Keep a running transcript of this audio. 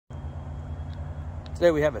Today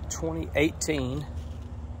we have a 2018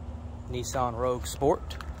 Nissan Rogue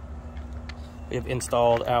Sport. We have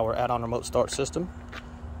installed our add-on remote start system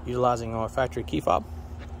utilizing our factory key fob.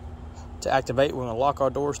 To activate, we're going to lock our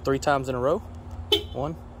doors 3 times in a row.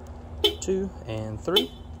 1, 2, and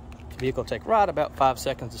 3. The vehicle will take right about 5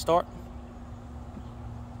 seconds to start.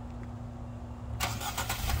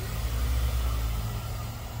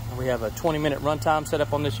 And we have a 20-minute runtime set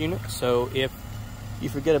up on this unit, so if you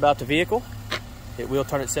forget about the vehicle, it will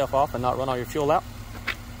turn itself off and not run all your fuel out.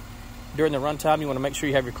 During the runtime, you want to make sure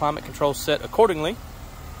you have your climate control set accordingly.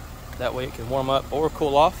 That way it can warm up or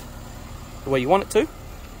cool off the way you want it to.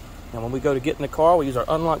 And when we go to get in the car, we use our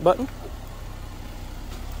unlock button.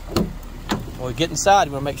 When we get inside,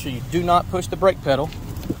 you want to make sure you do not push the brake pedal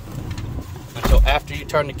until after you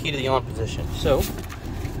turn the key to the on position. So,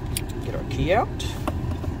 get our key out,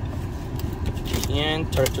 get the key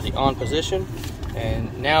in, turn it to the on position,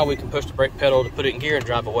 and now we can push the brake pedal to put it in gear and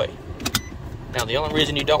drive away. Now, the only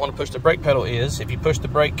reason you don't want to push the brake pedal is if you push the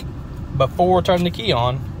brake before turning the key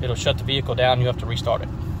on, it'll shut the vehicle down and you have to restart it.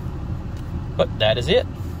 But that is it.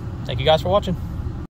 Thank you guys for watching.